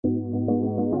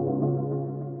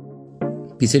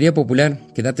Pizzería popular,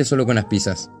 quédate solo con las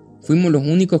pizzas. Fuimos los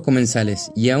únicos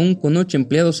comensales y aún con 8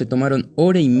 empleados se tomaron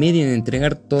hora y media en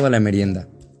entregar toda la merienda.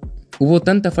 Hubo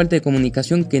tanta falta de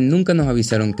comunicación que nunca nos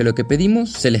avisaron que lo que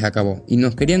pedimos se les acabó y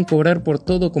nos querían cobrar por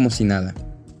todo como si nada.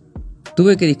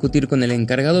 Tuve que discutir con el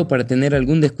encargado para tener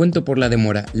algún descuento por la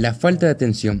demora, la falta de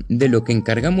atención de lo que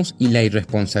encargamos y la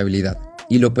irresponsabilidad.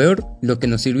 Y lo peor, lo que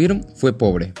nos sirvieron fue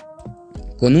pobre.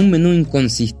 Con un menú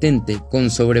inconsistente,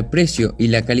 con sobreprecio y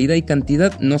la calidad y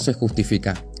cantidad no se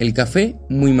justifica. El café,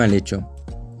 muy mal hecho.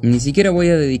 Ni siquiera voy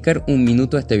a dedicar un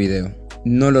minuto a este video.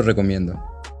 No lo recomiendo.